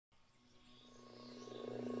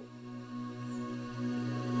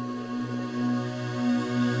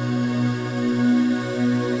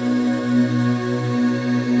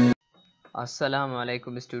السلام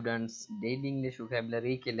علیکم students, daily English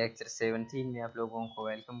vocabulary کے لیکچر 17 میں آپ لوگوں کو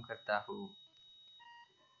ویلکم کرتا ہوں۔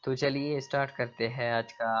 تو چلیے اسٹارٹ کرتے ہیں۔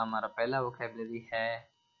 آج کا ہمارا پہلا ووکیبلری ہے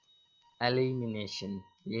ایلیمینیشن۔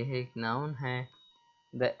 یہ ایک ناؤن ہے،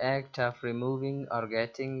 the act of removing or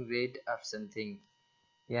getting rid of something،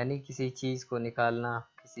 یعنی کسی چیز کو نکالنا،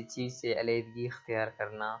 کسی چیز سے علیحدگی اختیار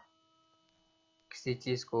کرنا، کسی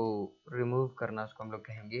چیز کو ریموو کرنا، اس کو ہم لوگ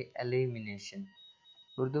کہیں گے ایلیمینیشن۔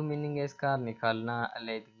 اردو میننگ ہے اس کا نکالنا،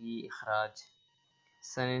 علیحدگی، اخراج۔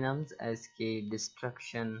 سینونیمز ایس کے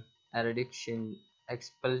ڈسٹرکشن، ایرڈکشن،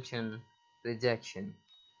 ایکسپلشن، ریجیکشن۔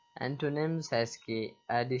 اینٹونیمز ایس کے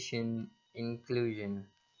ایڈیشن، انکلوژن۔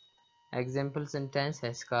 ایگزامپل سینٹینس ہے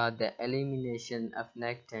اس کا the elimination of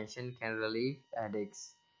neck tension can relieve headaches،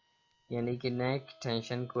 یعنی کہ نیک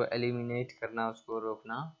ٹینشن کو ایلیمینیٹ کرنا، اس کو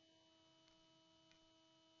روکنا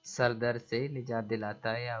سر درد سے نجات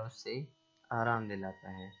دلاتا ہے یا اس سے آرام دلاتا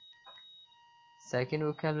ہے۔ سیکنڈ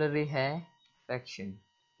ووکیبلری ہے فیکشن۔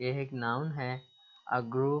 یہ ایک ناؤن ہے، a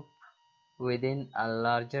group within a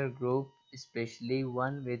larger group especially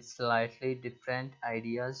one with slightly different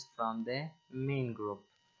ideas from the main group،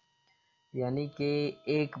 یعنی کہ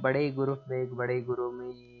ایک بڑے گروپ میں، ایک بڑے گروہ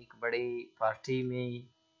میں، ایک بڑے پارٹی میں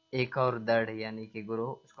ایک اور دڑ یعنی کہ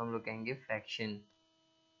گروہ، اس کو ہم لوگ کہیں گے فیکشن۔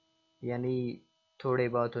 یعنی تھوڑے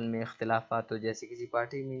بہت ان میں اختلافات ہو، جیسے کسی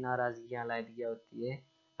پارٹی میں ناراضگیاں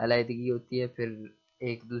علیحدگی ہوتی ہے، پھر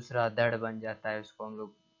ایک دوسرا دڑ بن جاتا ہے، اس کو ہم لوگ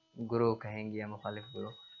گروہ کہیں گے یا مخالف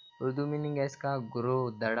گروہ۔ اردو میننگ ہے اس کا گروہ،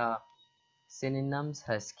 دڑا۔ سینونیمز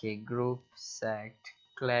ہے اس کے گروپ، سیکٹ،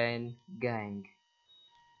 کلین، گینگ۔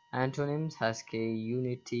 اینٹونیمز ہے اس کے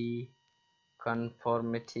unity,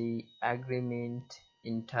 conformity, agreement,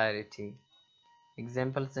 entirety.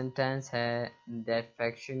 Example sentence ہے that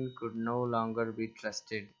faction could no longer be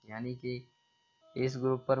trusted، یعنی کہ اس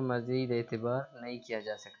گروپ پر مزید اعتبار نہیں کیا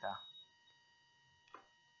جا سکتا۔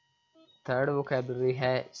 تھرڈ ووکیبلری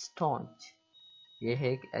ہے staunch۔ یہ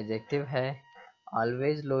ایک ایڈجیکٹو ہے،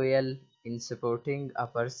 always loyal in supporting a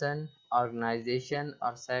person, organization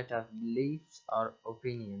or set of beliefs or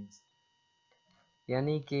opinions،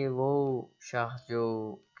 یعنی کہ وہ شخص جو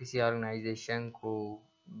کسی آرگنائزیشن کو،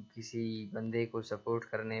 کسی بندے کو سپورٹ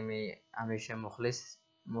کرنے میں ہمیشہ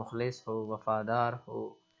مخلص ہو، وفادار ہو،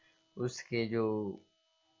 اس کے جو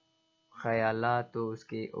خیالات ہو، اس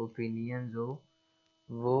کے اوپینینز ہو،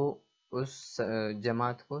 وہ اس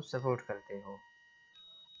جماعت کو سپورٹ کرتے ہو۔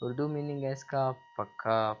 اردو میننگ ہے اس کا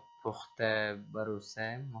پکا، پختہ، بھروسہ،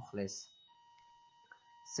 مخلص۔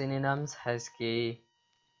 سینونیمز ہے اس کے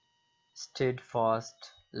steadfast،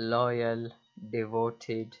 loyal،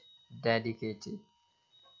 devoted، dedicated۔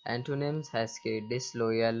 Antonyms ہے اس کے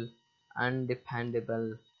disloyal، undependable،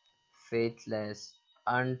 faithless،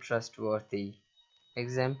 untrustworthy۔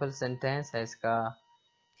 Example sentence ہے اس کا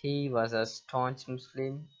He was a staunch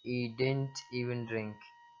Muslim, he didn't even drink،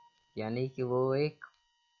 یعنی کہ وہ ایک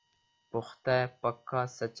پختہ، پکا،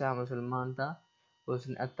 سچا مسلمان تھا،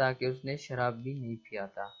 حتیٰ کہ اس نے شراب بھی نہیں پیا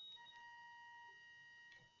تھا۔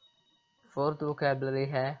 فورتھ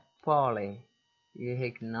ووکیبلری ہے پارلے۔ یہ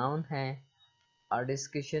ایک ناؤن ہے، a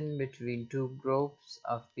discussion between two groups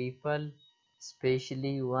of people,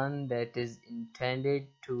 especially one that is intended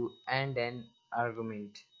to end an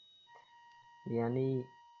argument، یعنی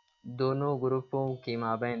دونوں گروپوں کے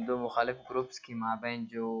مابین، دو مخالف گروپس کے مابین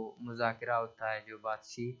جو مذاکرہ ہوتا ہے، جو بات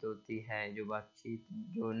چیت ہوتی ہے،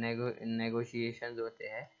 جو نیگوشیشنز ہوتے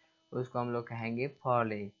ہیں، اس کو ہم لوگ کہیں گے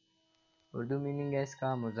پارلے۔ اردو میننگ ہے اس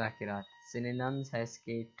کا مذاکرات۔ سینونیمز ہے اس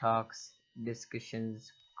کے ٹاکس،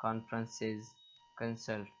 ڈسکشنز، کانفرنسز،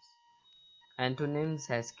 کنسلٹس۔ اینٹونیمز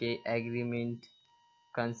ہے اس کے ایگریمنٹ،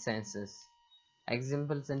 کنسنسس۔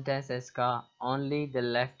 ایگزامپل سینٹینس ہے اس کا only the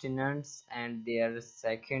lieutenants and their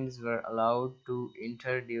seconds were allowed to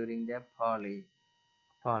enter during the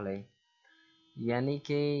parley، یعنی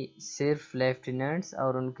کہ صرف لیفٹیننٹس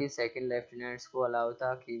اور ان کے سیکنڈ لیفٹیننٹس کو الاؤ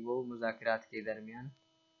تھا کہ وہ مذاکرات کے درمیان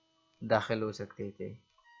داخل ہو سکتے تھے۔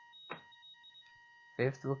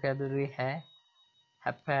 ففتھ ووکیبلری ہے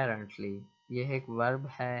apparently۔ یہ ایک ورب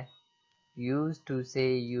ہے، used to say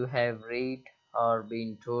you have read or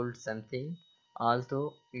been told something although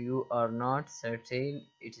you are not certain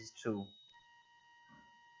it is true،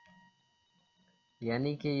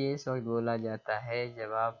 یعنی کہ یہ اس وقت بولا جاتا ہے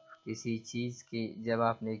جب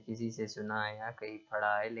آپ نے کسی سے سنا ہے یا کہیں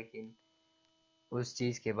پڑھا ہے، لیکن اس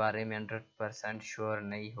چیز کے بارے میں 100% شور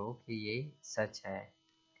نہیں ہو کہ یہ سچ ہے۔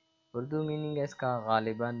 اردو میننگ ہے اس کا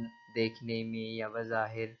غالباً، دیکھنے میں یا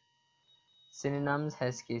بظاہر۔ سینونیمز ہے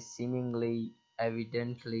اس کے seemingly،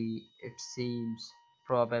 evidently، it seems،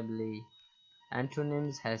 probably۔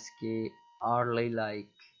 اینٹونیمز ہے اس کے hardly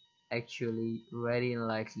like، actually، very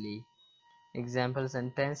unlikely، example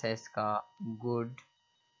sentence है इसका good,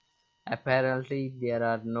 apparently there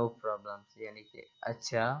are no problems, यानी कि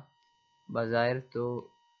अच्छा, बज़ाहिर तो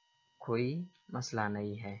कोई मसला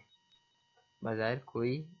नहीं है, बज़ाहिर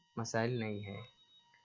कोई मसाइल नहीं है।